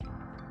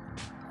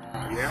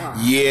Yeah.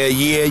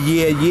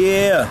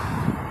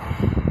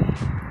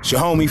 It's your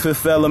homie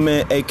Fifth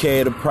Element,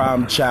 aka the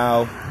Problem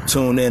Child.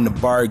 Tune in to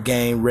Bar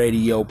Game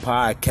Radio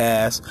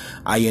Podcast.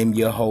 I am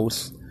your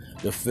host,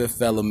 the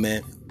Fifth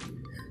Element.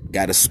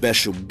 Got a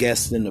special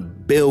guest in the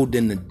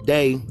building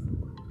today.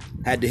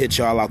 Had to hit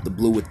y'all out the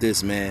blue with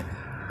this, man.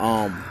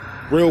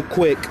 Real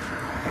quick.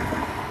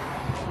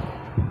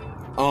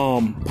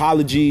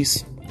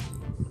 Apologies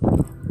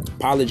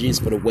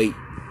for the wait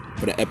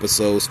for the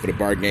episodes for the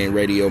Bar Game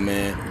Radio,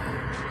 man.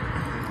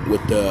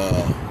 With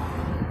the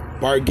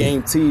Bar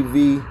Game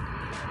TV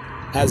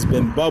has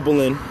been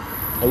bubbling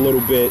a little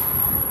bit.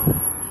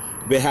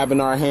 Been having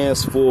our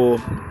hands full.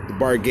 The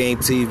Bar Game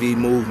TV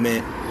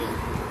movement,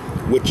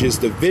 which is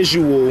the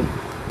visual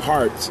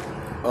part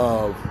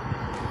of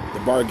the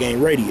Bar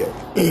Game Radio.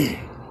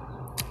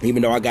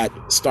 Even though I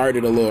got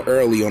started a little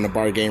early on the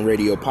Bar Game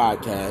Radio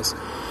podcast,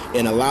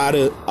 and a lot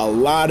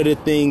of the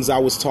things I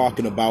was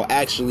talking about,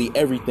 actually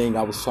everything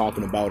I was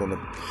talking about on the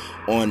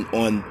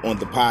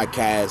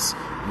podcast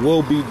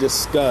will be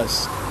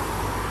discussed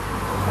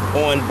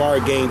on Bar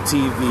Game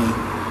TV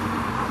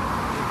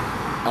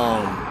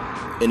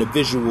in a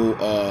visual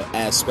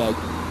aspect.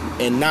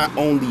 And not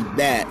only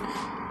that,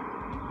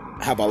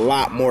 have a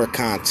lot more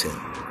content.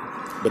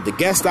 But the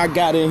guest I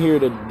got in here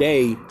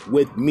today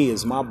with me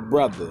is my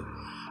brother,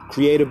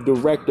 creative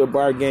director of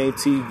Bar Game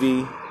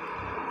TV,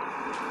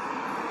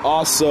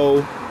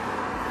 also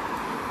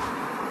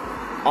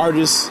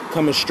artist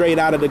coming straight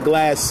out of the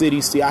Glass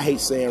City. See, I hate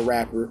saying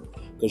rapper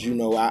because, you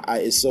know, I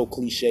it's so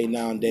cliche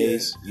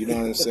nowadays. Yeah. You know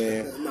what I'm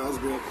saying? No, it's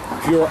good.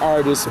 Pure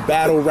artist,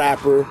 battle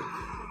rapper.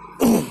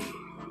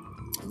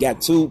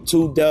 Got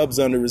two dubs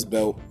under his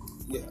belt.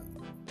 Yeah.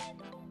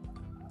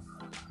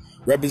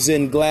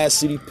 Representing Glass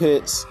City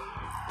Pits,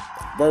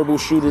 verbal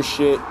shooter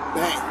shit.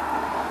 Bang.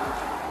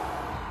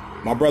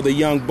 My brother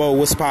Young Bo,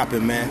 what's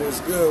poppin', man? What's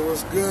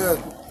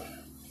good?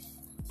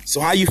 So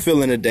how you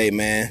feeling today,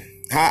 man?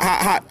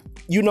 How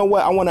you know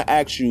what? I want to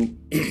ask you,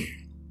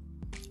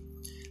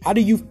 how do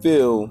you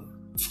feel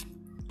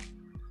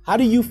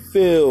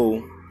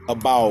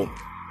about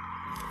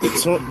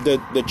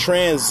the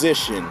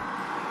transition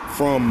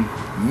from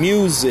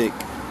music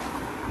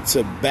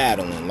to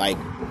battling? Like,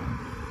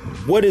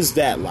 what is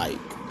that like?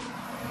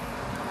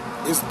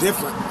 It's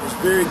different. It's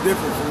very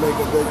different from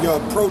making,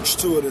 your approach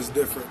to it is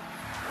different.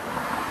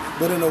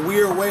 But in a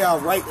weird way, I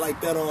write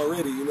like that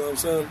already, you know what I'm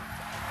saying?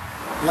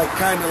 Like,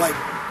 kind of like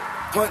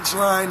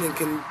punchline and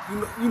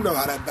you know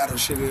how that battle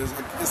shit is.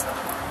 Like,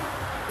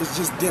 it's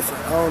just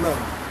different. I don't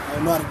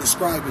know how to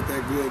describe it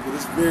that good, but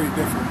it's very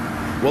different.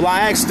 Well,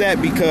 I asked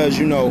that because,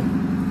 you know,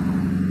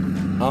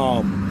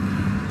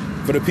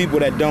 for the people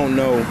that don't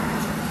know,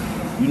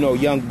 you know,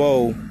 Young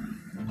Bo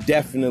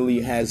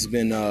definitely has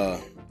been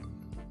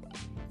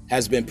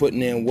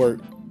putting in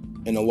work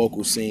in the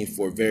local scene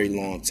for a very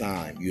long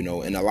time, you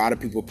know, and a lot of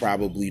people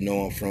probably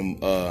know him from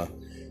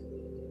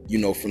you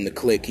know, from the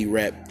clique he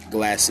rep,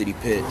 Glass City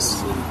Pits.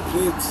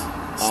 Kids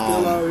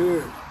still out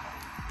here.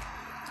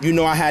 You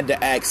know, I had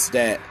to ask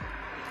that,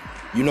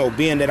 you know,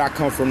 being that I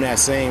come from that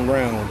same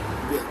realm,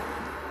 yeah,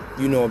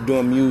 you know, of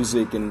doing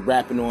music and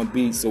rapping on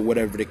beats or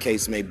whatever the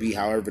case may be,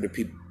 however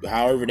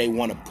they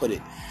want to put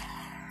it,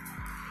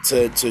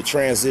 to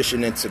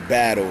transition into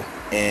battle,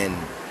 and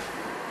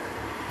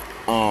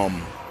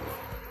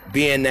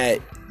being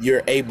that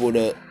you're able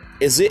to,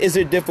 is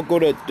it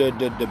difficult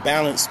to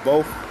balance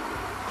both?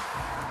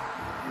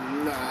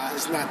 Nah,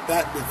 it's not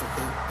that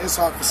difficult. It's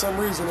hard. For some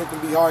reason, it can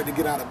be hard to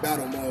get out of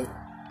battle mode.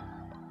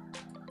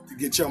 To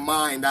get your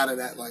mind out of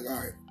that, like, all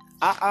right.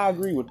 I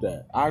agree with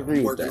that. I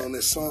agree with that. Working on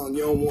this song,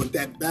 you don't want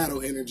that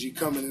battle energy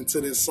coming into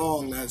this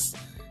song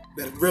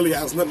that really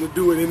has nothing to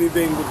do with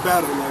anything but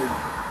battle. Like,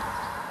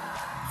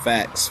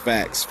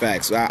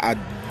 Facts. I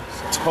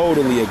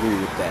totally agree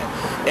with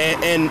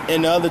that.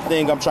 And the other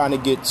thing I'm trying to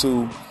get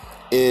to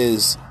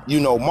is,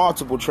 you know,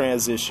 multiple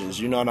transitions.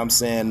 You know what I'm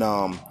saying?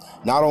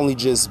 Not only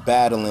just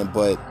battling,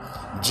 but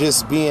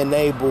just being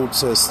able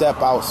to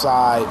step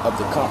outside of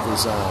the comfort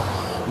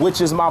zone, which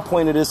is my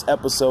point of this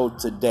episode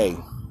today.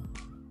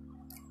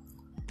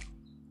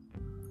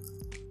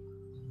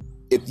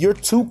 If you're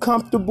too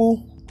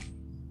comfortable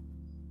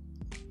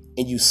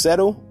and you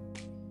settle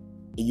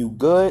and you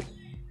good,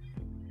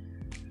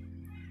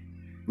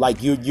 like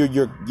you're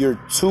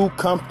too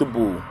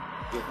comfortable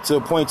to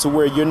a point to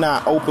where you're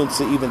not open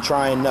to even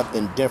trying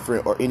nothing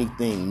different or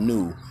anything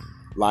new.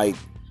 Like,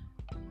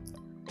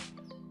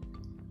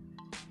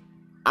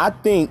 I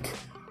think,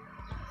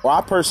 or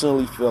I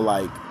personally feel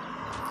like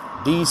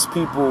these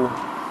people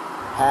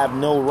have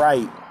no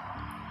right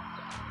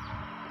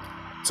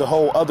to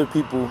hold other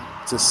people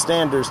to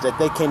standards that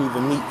they can't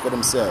even meet for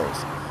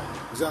themselves.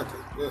 Exactly,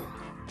 yeah.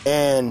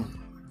 And,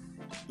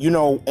 you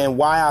know, and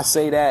why I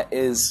say that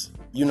is,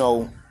 you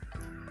know,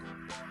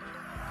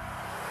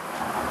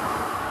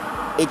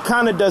 it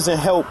kind of doesn't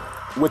help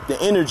with the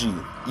energy,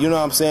 you know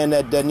what I'm saying,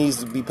 that needs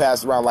to be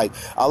passed around. Like,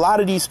 a lot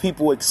of these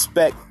people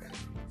expect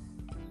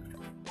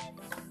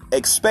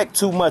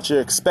too much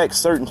or expect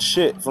certain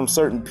shit from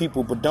certain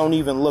people, but don't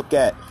even look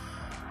at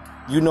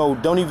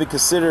don't even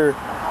consider.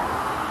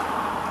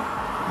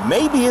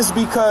 Maybe it's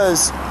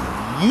because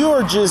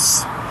you're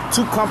just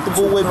too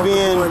comfortable with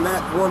being in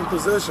that one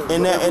position,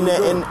 in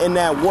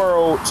that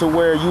world, to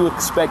where you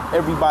expect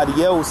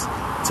everybody else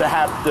to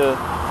have to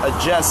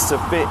adjust to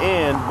fit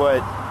in,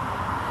 but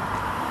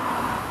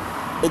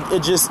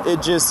it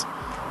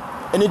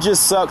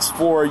just sucks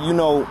for a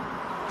lot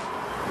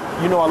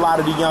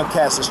of the young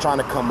cats that's trying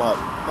to come up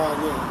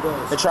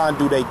and try and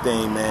do their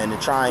thing, man,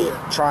 and trying,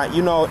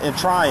 you know what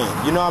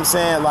I'm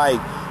saying? Like,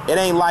 it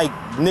ain't like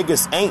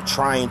niggas ain't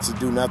trying to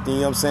do nothing,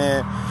 you know what I'm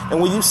saying?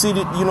 And when you see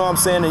the, you know what I'm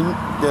saying,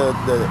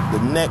 the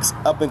next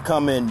up and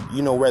coming,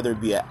 whether it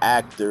be an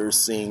actor,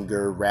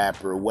 singer,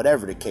 rapper,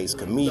 whatever the case,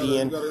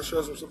 comedian, you gotta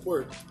show some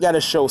support. You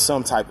gotta show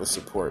some type of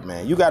support,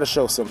 man. You gotta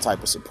show some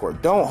type of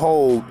support. Don't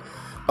hold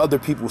other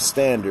people's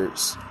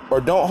standards,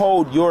 or don't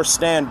hold your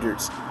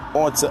standards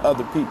onto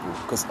other people,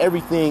 because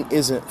everything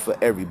isn't for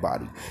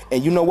everybody.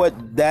 And you know what?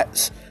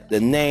 That's the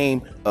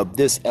name of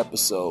this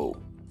episode.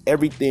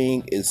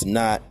 Everything is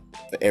not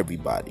for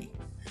everybody.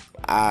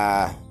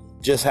 I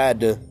just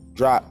had to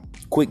drop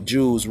quick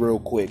jewels real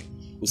quick.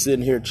 We're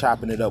sitting here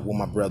chopping it up with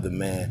my brother,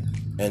 man.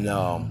 And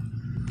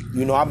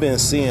I've been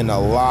seeing a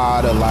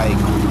lot of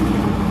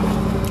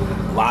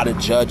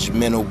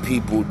judgmental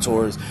people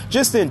towards,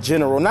 just in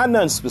general, not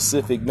nothing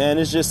specific, man.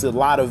 It's just a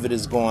lot of it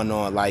is going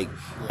on, like,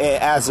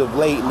 as of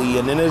lately.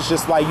 And then it's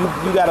just like you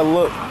gotta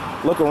look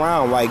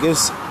around, like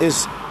it's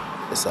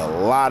a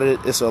lot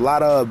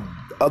of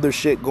other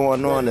shit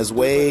going on that's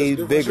way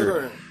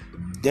bigger,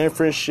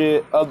 different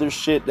shit, other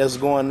shit that's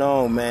going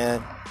on,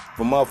 man.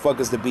 For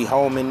motherfuckers to be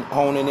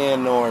honing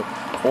in or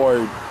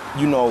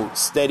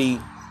steady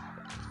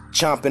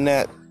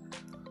chomping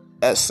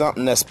at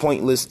something that's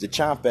pointless to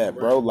chomp at,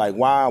 bro. Like,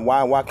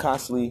 why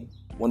constantly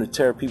want to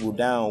tear people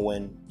down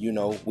when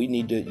we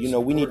need to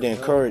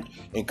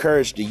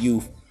encourage the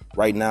youth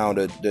right now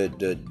to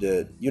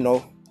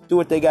do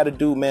what they got to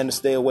do, man, to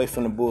stay away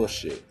from the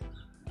bullshit.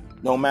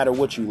 No matter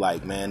what you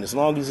like, man, as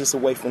long as it's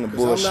away from the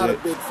bullshit.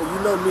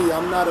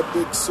 I'm not a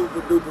big super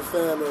duper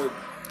fan of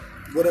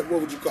what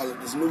would you call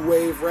it? This new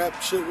wave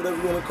rap shit, whatever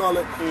you want to call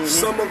it. Mm-hmm.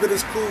 Some of it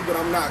is cool, but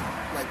I'm not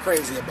like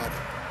crazy about it.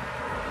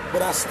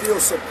 But I still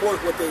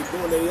support what they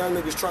doing. They young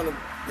niggas trying to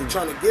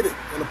get it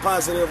in a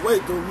positive way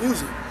through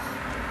music.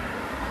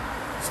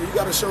 So you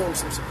got to show them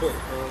some support,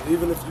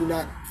 even if you're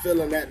not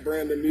feeling that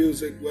brand of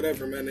music,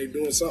 whatever, man. They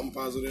doing something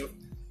positive.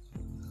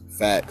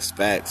 Facts.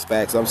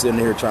 I'm sitting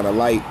here trying to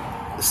light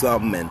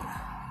something, and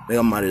I think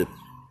I might have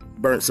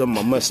burnt some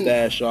of my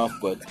mustache off,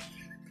 but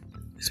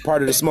it's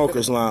part of the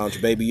Smokers Lounge,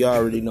 baby. Y'all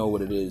already know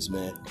what it is,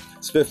 man.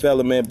 It's Fifth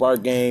Element Bar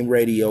Game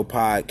Radio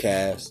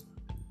Podcast.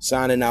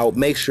 Signing out.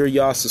 Make sure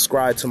y'all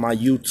subscribe to my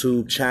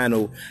YouTube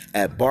channel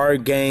at Bar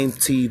Game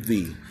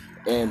TV.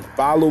 And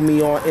follow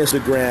me on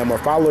Instagram, or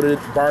follow the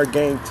Bar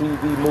Game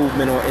TV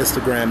movement on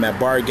Instagram at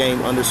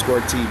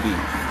 @bargame_TV.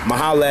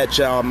 Maholla at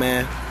y'all,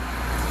 man.